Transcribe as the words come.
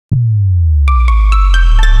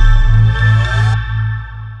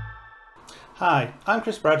Hi, I'm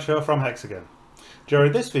Chris Bradshaw from Hexagon.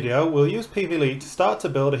 During this video we'll use PV-Lead to start to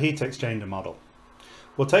build a heat exchanger model.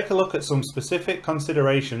 We'll take a look at some specific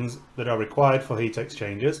considerations that are required for heat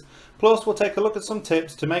exchangers, plus we'll take a look at some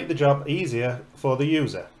tips to make the job easier for the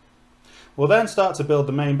user. We'll then start to build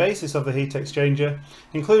the main basis of the heat exchanger,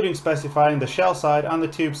 including specifying the shell side and the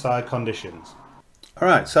tube side conditions.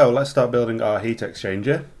 Alright, so let's start building our heat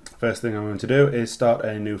exchanger. First thing I'm going to do is start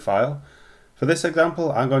a new file. For this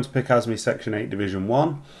example, I'm going to pick as my Section 8 Division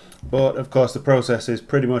 1, but of course the process is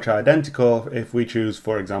pretty much identical if we choose,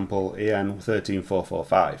 for example, EN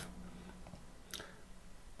 13445.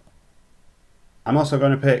 I'm also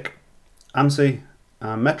going to pick ANSI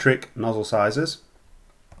and metric nozzle sizes.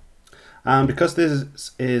 And because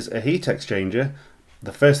this is a heat exchanger,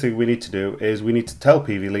 the first thing we need to do is we need to tell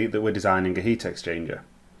PV-Lead that we're designing a heat exchanger.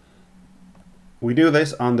 We do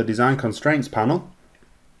this on the Design Constraints panel.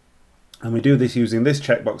 And we do this using this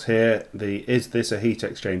checkbox here, the Is This a Heat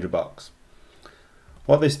Exchanger box.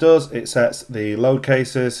 What this does, it sets the load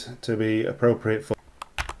cases to be appropriate for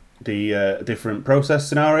the different process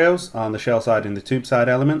scenarios on the shell side and the tube side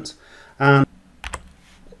elements. And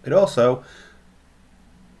it also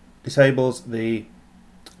disables the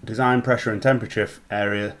design pressure and temperature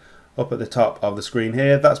area up at the top of the screen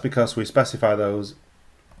here. That's because we specify those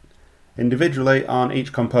individually on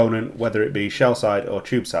each component, whether it be shell side or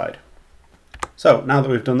tube side. So now that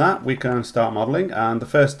we've done that, we can start modelling, and the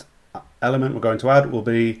first element we're going to add will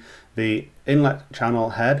be the inlet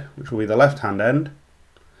channel head, which will be the left hand end.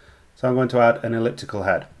 So I'm going to add an elliptical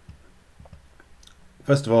head.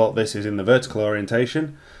 First of all, this is in the vertical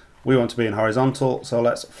orientation. We want to be in horizontal, so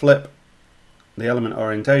let's flip the element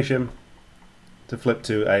orientation to flip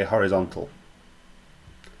to a horizontal.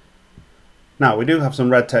 Now we do have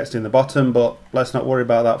some red text in the bottom, but let's not worry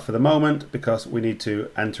about that for the moment because we need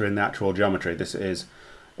to enter in the actual geometry. This is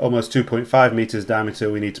almost 2.5 meters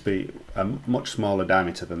diameter. We need to be a much smaller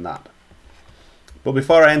diameter than that. But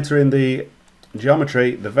before I enter in the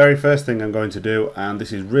geometry, the very first thing I'm going to do, and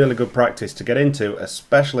this is really good practice to get into,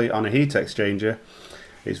 especially on a heat exchanger,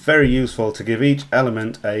 it's very useful to give each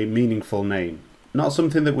element a meaningful name. Not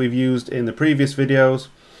something that we've used in the previous videos,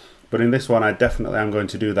 but in this one I definitely am going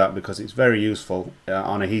to do that because it's very useful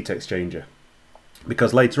on a heat exchanger.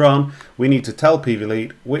 Because later on we need to tell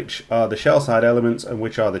PV-Lead which are the shell side elements and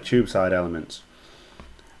which are the tube side elements.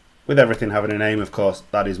 With everything having a name, of course,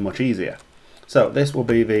 that is much easier. So this will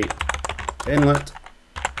be the inlet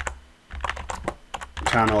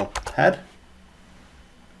channel head.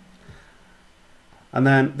 And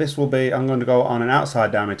then this will be, I'm going to go on an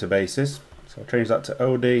outside diameter basis. So I'll change that to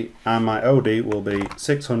OD, and my OD will be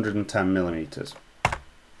 610 millimeters.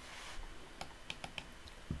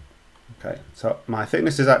 Okay, so my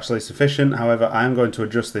thickness is actually sufficient. However, I am going to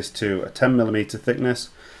adjust this to a 10 millimeter thickness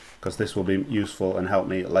because this will be useful and help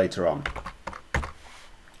me later on.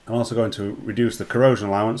 I'm also going to reduce the corrosion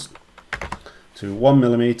allowance to 1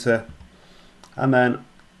 millimeter, and then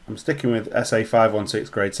I'm sticking with SA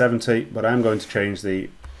 516 grade 70, but I'm going to change the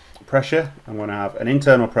pressure. I'm going to have an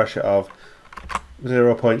internal pressure of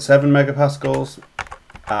 0.7 megapascals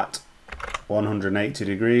at 180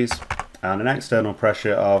 degrees and an external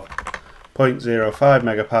pressure of 0.05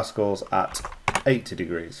 megapascals at 80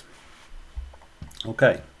 degrees.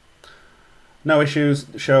 Okay, no issues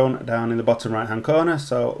shown down in the bottom right hand corner,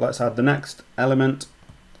 so let's add the next element,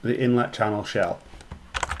 the inlet channel shell.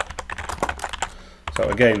 So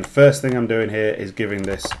again, the first thing I'm doing here is giving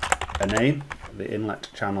this a name, the inlet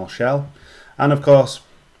channel shell, and of course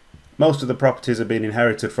most of the properties have been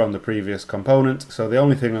inherited from the previous component, so the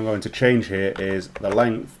only thing I'm going to change here is the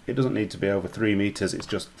length. It doesn't need to be over 3 meters, it's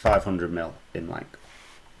just 500 mil in length.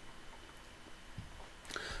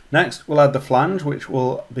 Next we'll add the flange, which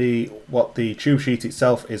will be what the tube sheet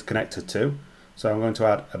itself is connected to. So I'm going to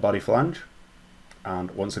add a body flange, and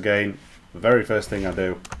once again, the very first thing I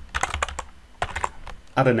do,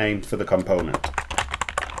 add a name for the component.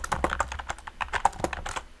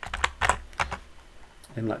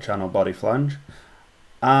 Inlet channel body flange.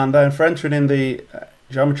 And then for entering in the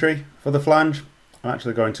geometry for the flange, I'm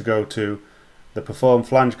actually going to go to the perform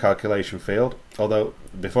flange calculation field. Although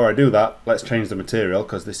before I do that, let's change the material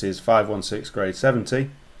because this is 516 grade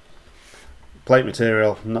 70. Plate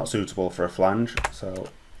material not suitable for a flange, so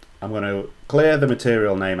I'm going to clear the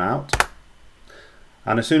material name out.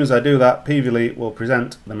 And as soon as I do that, PV-Lead will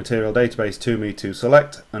present the material database to me to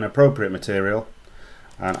select an appropriate material.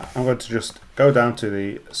 And I'm going to just go down to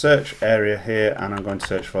the search area here, and I'm going to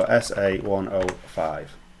search for SA105.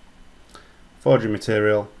 Forging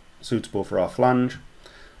material suitable for our flange.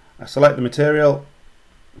 I select the material.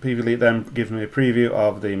 PV-Lead then gives me a preview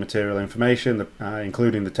of the material information,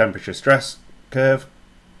 including the temperature stress curve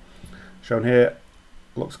shown here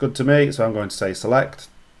looks good to me, so I'm going to say select.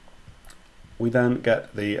 We then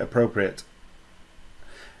get the appropriate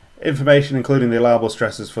information, including the allowable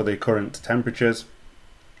stresses for the current temperatures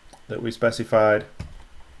that we specified.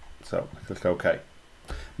 So I click OK.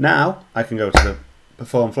 Now I can go to the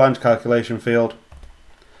perform flange calculation field,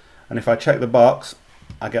 and if I check the box,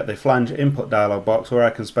 I get the flange input dialog box where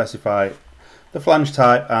I can specify the flange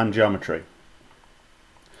type and geometry.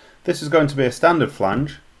 This is going to be a standard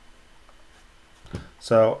flange,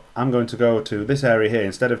 so I'm going to go to this area here.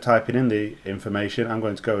 Instead of typing in the information, I'm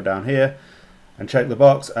going to go down here and check the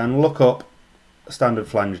box and look up standard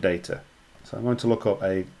flange data. So I'm going to look up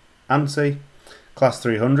a ANSI class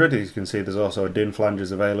 300. As you can see, there's also a DIN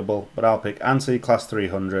flanges available, but I'll pick ANSI class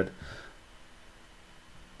 300,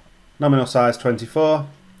 nominal size 24,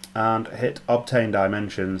 and hit obtain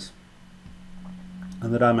dimensions,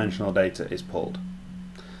 and the dimensional data is pulled.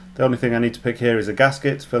 The only thing I need to pick here is a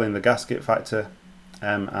gasket, fill in the gasket factor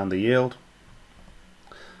and the yield.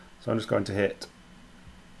 So I'm just going to hit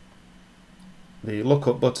the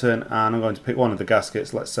lookup button, and I'm going to pick one of the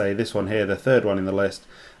gaskets. Let's say this one here, the third one in the list,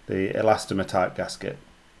 the elastomer type gasket,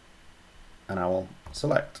 and I will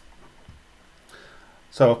select.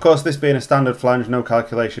 So of course, this being a standard flange, no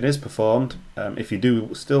calculation is performed. If you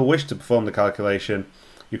do still wish to perform the calculation,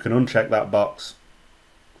 you can uncheck that box.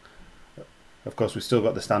 Of course, we've still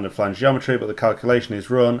got the standard flange geometry, but the calculation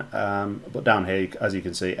is run. But down here, as you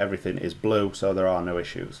can see, everything is blue, so there are no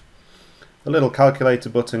issues. The little calculator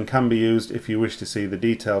button can be used if you wish to see the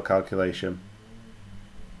detailed calculation.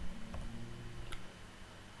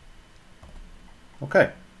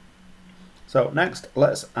 Okay, so next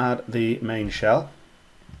let's add the main shell.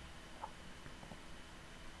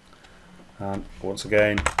 And once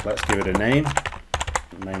again, let's give it a name,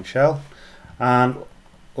 main shell, and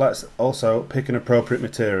let's also pick an appropriate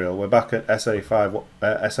material. We're back at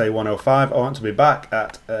SA105. I want to be back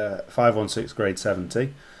at 516 grade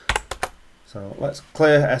 70. So let's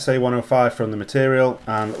clear SA105 from the material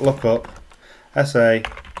and look up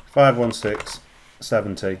SA516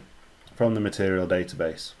 70 from the material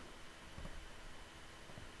database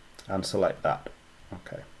and select that.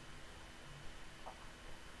 Okay.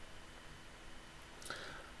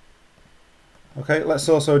 Okay, let's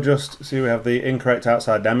also just see we have the incorrect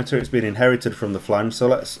outside diameter. It's been inherited from the flange, so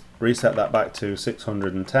let's reset that back to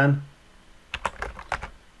 610.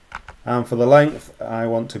 And for the length, I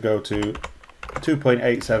want to go to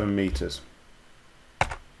 2.87 meters.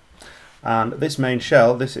 And this main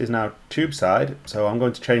shell, this is now tube side, so I'm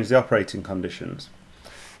going to change the operating conditions.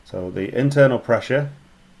 So the internal pressure,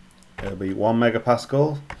 it'll be 1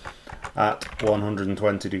 megapascal at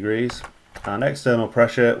 120 degrees, and external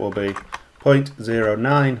pressure will be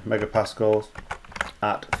 0.09 megapascals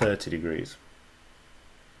at 30 degrees.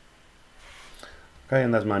 Okay,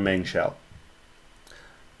 and there's my main shell.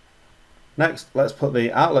 Next, let's put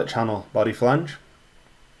the outlet channel body flange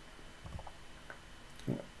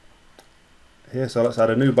here. So let's add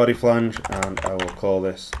a new body flange, and I will call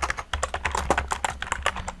this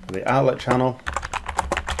the outlet channel.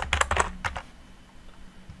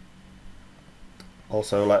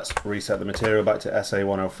 Also, let's reset the material back to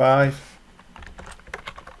SA105.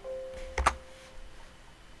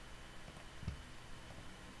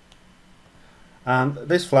 And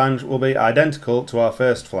this flange will be identical to our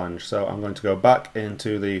first flange, so I'm going to go back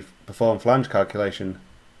into the perform flange calculation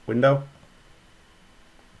window,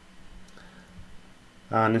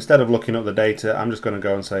 and instead of looking up the data, I'm just going to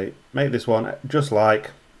go and say make this one just like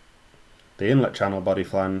the inlet channel body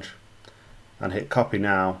flange, and hit copy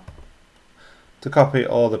now to copy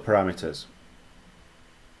all the parameters.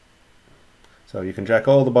 So you can check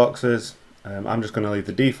all the boxes. I'm just going to leave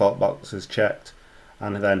the default boxes checked,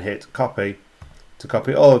 and then hit copy to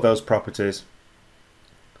copy all of those properties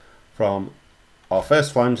from our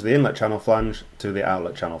first flange, the inlet channel flange, to the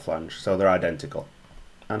outlet channel flange, so they're identical,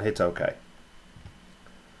 and hit OK.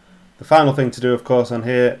 The final thing to do, of course, on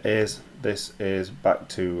here is this is back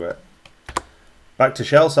to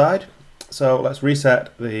shell side. So let's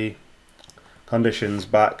reset the conditions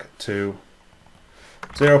back to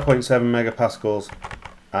 0.7 megapascals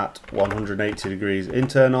at 180 degrees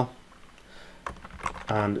internal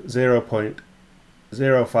and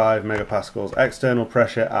 0.05 megapascals external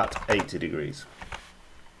pressure at 80 degrees.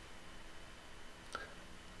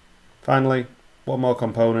 Finally, one more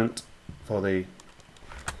component for the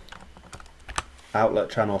outlet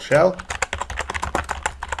channel shell.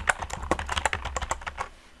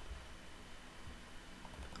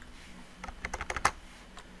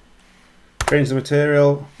 Change the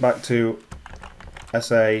material back to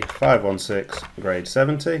SA516 grade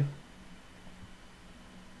 70.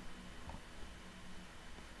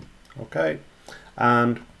 OK,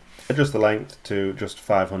 and adjust the length to just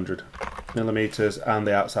 500 millimeters and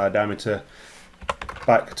the outside diameter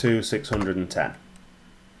back to 610.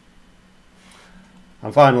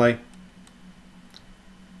 And finally,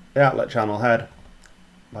 the outlet channel head,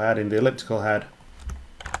 by adding the elliptical head,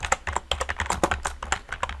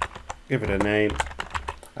 give it a name,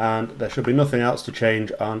 and there should be nothing else to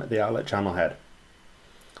change on the outlet channel head.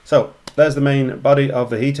 So there's the main body of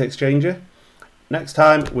the heat exchanger. Next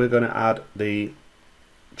time we're going to add the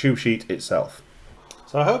tube sheet itself.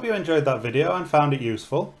 So I hope you enjoyed that video and found it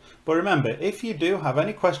useful. But remember, if you do have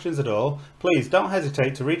any questions at all, please don't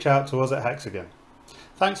hesitate to reach out to us at Hexagon.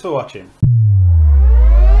 Thanks for watching.